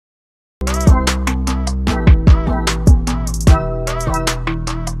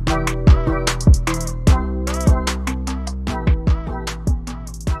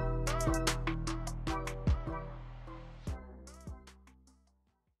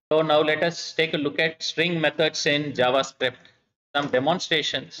So now let us take a look at string methods in JavaScript. Some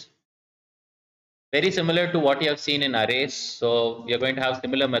demonstrations. Very similar to what you have seen in arrays. So we are going to have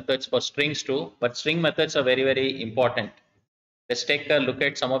similar methods for strings too, but string methods are very, very important. Let's take a look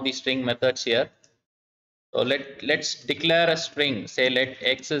at some of these string methods here. So let's declare a string. Say let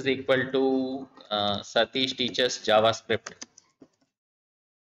x is equal to Satish teaches JavaScript.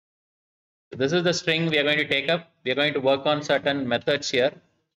 So this is the string we are going to take up. We are going to work on certain methods here.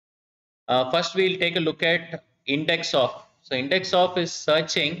 First, we'll take a look at indexOf. So indexOf is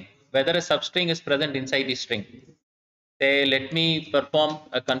searching whether a substring is present inside the string. Say, let me perform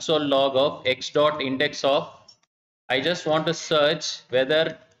a console log of x.indexOf. I just want to search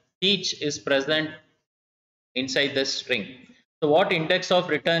whether teach is present inside this string. So what indexOf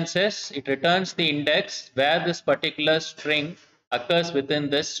returns is, it returns the index where this particular string occurs within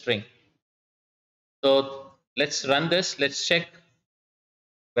this string. So let's run this. Let's check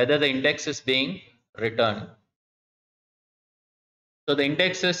whether the index is being returned. So the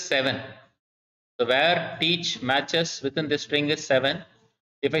index is 7. So where teach matches within the string is 7.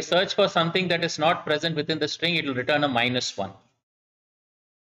 If I search for something that is not present within the string, it will return a -1.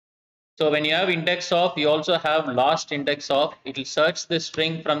 So when you have indexOf, you also have lastindexOf. It will search the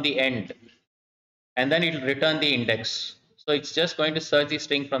string from the end, and then it will return the index. So it's just going to search the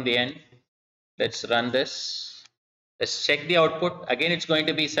string from the end. Let's run this. Let's check the output. Again, it's going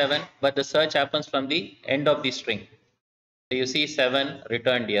to be 7, but the search happens from the end of the string. So you see 7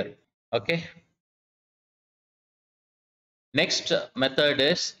 returned here. Okay. Next method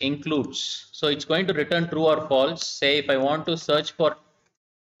is includes. So it's going to return true or false. Say if I want to search for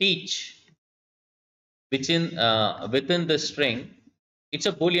teach within the string, it's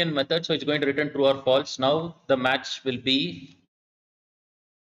a Boolean method, so it's going to return true or false. Now the match will be,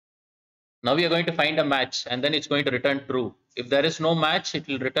 now we are going to find a match, and then it's going to return true. If there is no match, it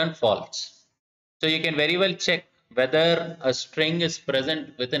will return false. So you can very well check whether a string is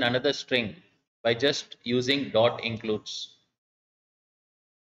present within another string by just using dot includes.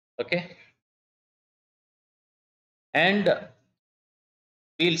 Okay. And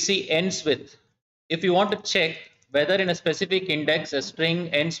we'll see endsWith. If you want to check whether in a specific index a string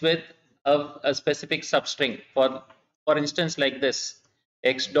ends with a specific substring, for instance like this,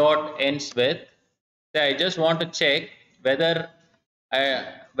 x dot ends with, say I just want to check whether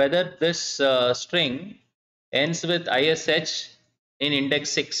this string ends with ish in index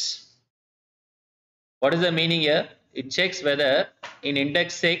 6. What is the meaning here? It checks whether in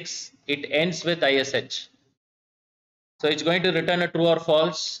index 6 it ends with ish. So it's going to return a true or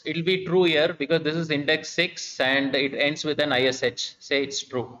false. It will be true here because this is index 6 and it ends with an ish. Say it's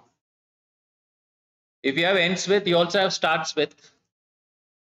true. If you have ends with, you also have starts with.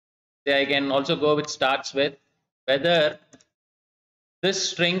 Say I can also go with starts with, whether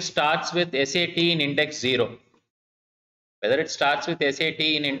this string starts with SAT in index 0. Whether it starts with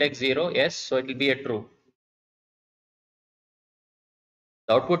SAT in index 0, yes, so it will be a true.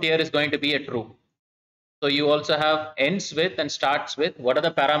 The output here is going to be a true. So you also have ends with and starts with. What are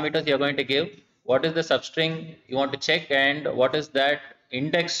the parameters you are going to give? What is the substring you want to check, and what is that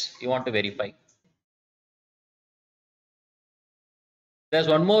index you want to verify? There's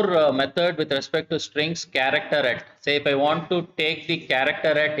one more method with respect to strings, charAt. Say if I want to take the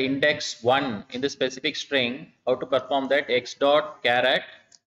charAt index 1 in the specific string, how to perform that? X dot charAt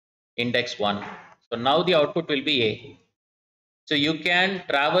index 1. So now the output will be A. So you can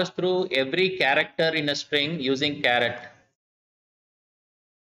traverse through every character in a string using charAt.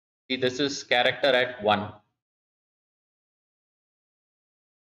 See, this is charAt 1.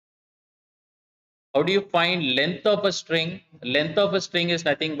 How do you find length of a string? Length of a string is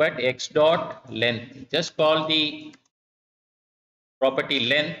nothing but x dot length. Just call the property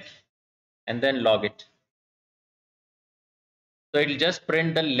length and then log it. So it will just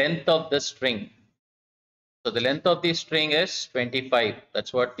print the length of the string. So the length of the string is 25.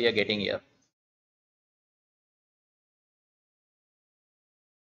 That's what we are getting here.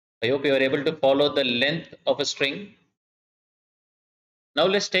 I hope you are able to follow the length of a string. Now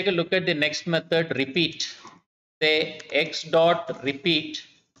let's take a look at the next method, repeat. Say x dot repeat.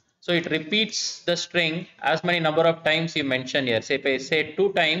 So it repeats the string as many number of times you mention here. Say if I say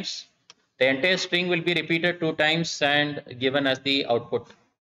 2 times, the entire string will be repeated 2 times and given as the output.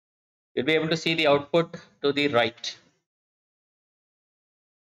 You'll be able to see the output to the right.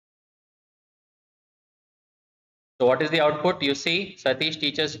 So what is the output? You see Satish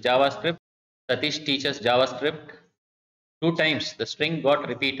teaches JavaScript. Satish teaches JavaScript 2 times. The string got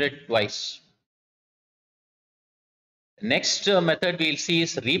repeated twice. Next method we'll see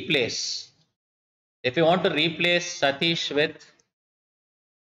is replace. If you want to replace Satish with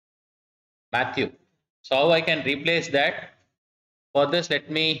Matthew. So how I can replace that? For this, let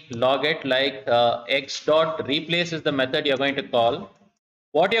me log it like x dot replace is the method you're going to call.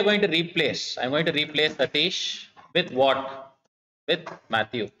 What you're going to replace? I'm going to replace Satish with what? With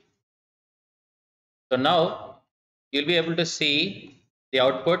Matthew. So now you'll be able to see the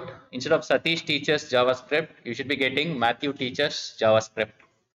output. Instead of Satish teaches JavaScript, you should be getting Matthew teaches JavaScript.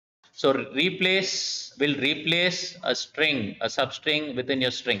 So replace will replace a string, a substring within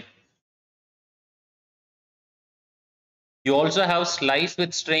your string. You also have slice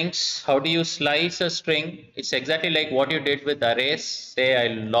with strings. How do you slice a string? It's exactly like what you did with arrays. Say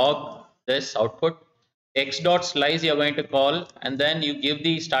I log this output. X dot slice you're going to call, and then you give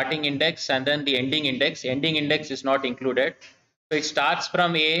the starting index and then the ending index. Ending index is not included. So it starts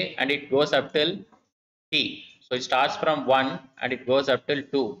from A and it goes up till T. So it starts from 1 and it goes up till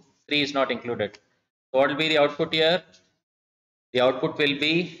 2. 3 is not included. So what will be the output here? The output will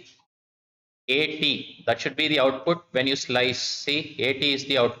be AT. That should be the output when you slice. See, AT is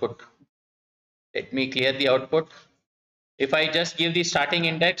the output. Let me clear the output. If I just give the starting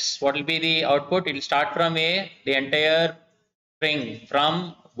index, what will be the output? It will start from A. The entire string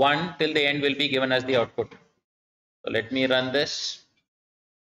from 1 till the end will be given as the output. So let me run this.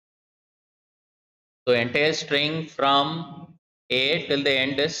 So entire string from A till the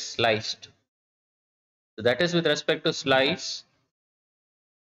end is sliced. So that is with respect to slice.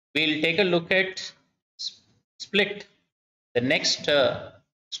 We'll take a look at split. The next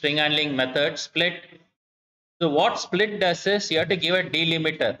string handling method, split. So what split does is you have to give a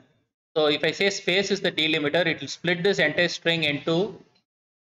delimiter. So if I say space is the delimiter, it will split this entire string into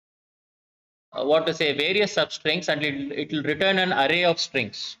various substrings, and it will return an array of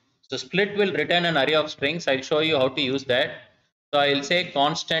strings. So split will return an array of strings. I'll show you how to use that. So I'll say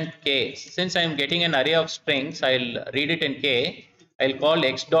constant k. Since I'm getting an array of strings, I'll read it in k. I'll call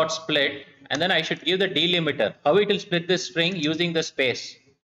x dot split, and then I should give the delimiter. How it will split this string? Using the space.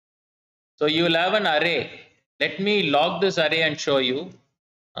 So you will have an array. Let me log this array and show you.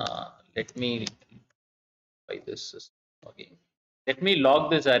 Let me Let me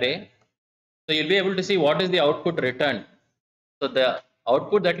log this array. So you'll be able to see what is the output returned. So the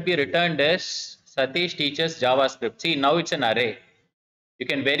output that will be returned is Satish teaches JavaScript. See, now it's an array. You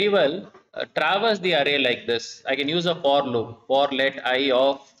can very well traverse the array like this. I can use a for loop. For let I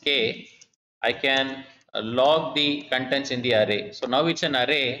of k. I can log the contents in the array. So now it's an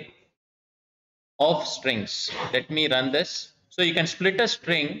array of strings. Let me run this. So you can split a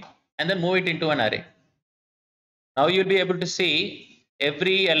string and then move it into an array. Now you'll be able to see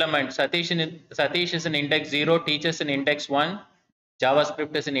every element. Satish is in index 0, teaches in index 1,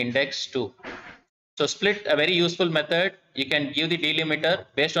 JavaScript is in index 2. So split, a very useful method. You can give the delimiter.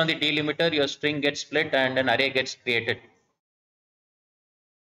 Based on the delimiter, your string gets split and an array gets created.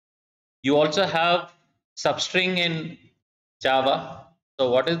 You also have substring in Java.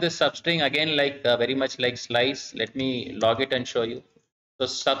 So what is this substring? Again, like very much like slice. Let me log it and show you. So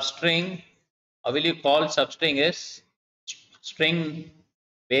substring, how will you call substring is string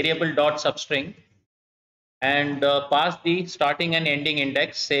variable dot substring, and pass the starting and ending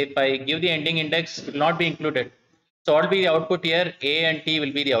index. Say if I give the ending index, it will not be included. So what will be the output here? A and T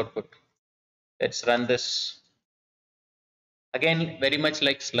will be the output. Let's run this. Again, very much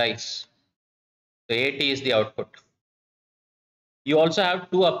like slice. So AT is the output. You also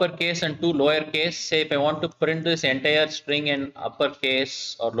have two uppercase and two lowercase. Say if I want to print this entire string in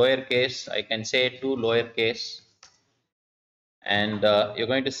uppercase or lowercase, I can say two lowercase, and you're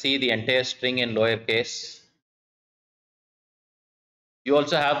going to see the entire string in lowercase. You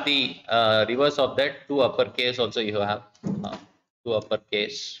also have the reverse of that, two uppercase also you have, two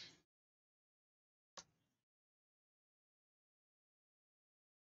uppercase.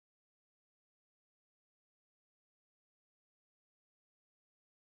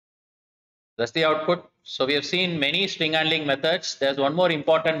 That's the output. So we have seen many string handling methods. There's one more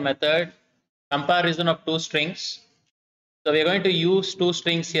important method, comparison of two strings. So we are going to use two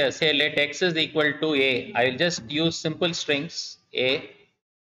strings here. Say let x is equal to a. I will just use simple strings a,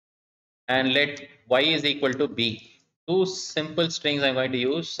 and let y is equal to b. Two simple strings I'm going to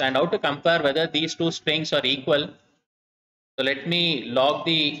use, and how to compare whether these two strings are equal. So let me log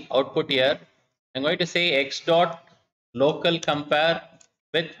the output here. I'm going to say x dot local compare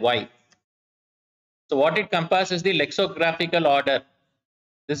with y. So what it compares is the lexicographical order.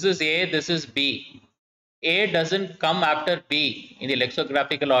 This is A, this is B. A doesn't come after B in the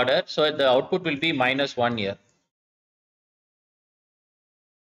lexicographical order, so the output will be -1 here.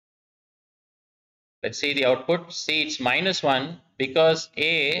 Let's see the output. See, it's -1 because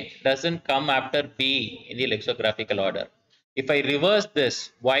A doesn't come after B in the lexicographical order. If I reverse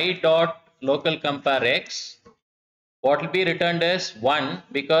this, y dot local compare x, what will be returned is 1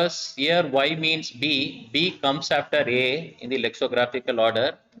 because here y means b. B comes after a in the lexicographical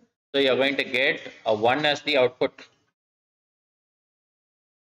order. So you are going to get a 1 as the output.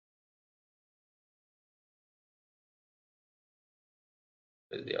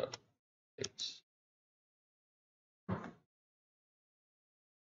 Is the output.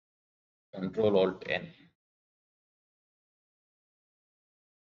 Control Alt N.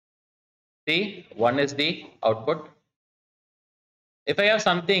 See, 1 is the output. If I have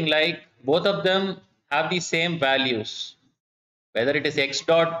something like both of them have the same values, whether it is x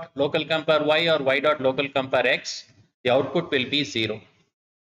dot local compare y or y dot local compare x, the output will be 0.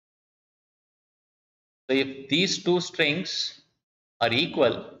 So if these two strings are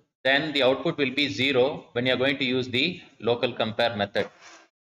equal, then the output will be 0 when you are going to use the local compare method.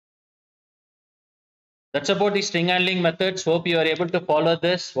 That's about the string handling methods. Hope you are able to follow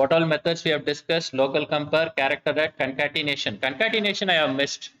this. What all methods we have discussed: local compare, charAt, concatenation. Concatenation I have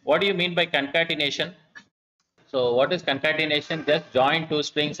missed. What do you mean by concatenation? So what is concatenation? Just join two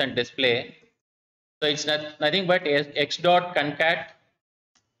strings and display. So it's nothing but x dot concat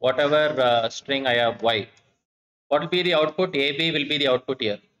whatever string I have y. What will be the output? AB will be the output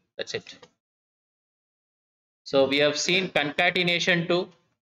here. That's it. So we have seen concatenation too.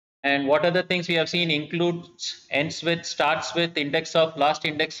 And what other things we have seen includes endsWith, startsWith, indexOf,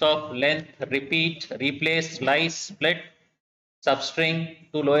 lastindexOf, length, repeat, replace, slice, split, substring,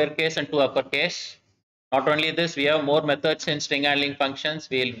 two lowercase and two uppercase. Not only this, we have more methods in string handling functions.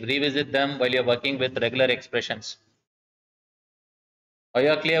 We'll revisit them while you're working with regular expressions. Are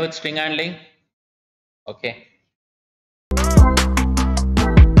you clear with string handling? Okay.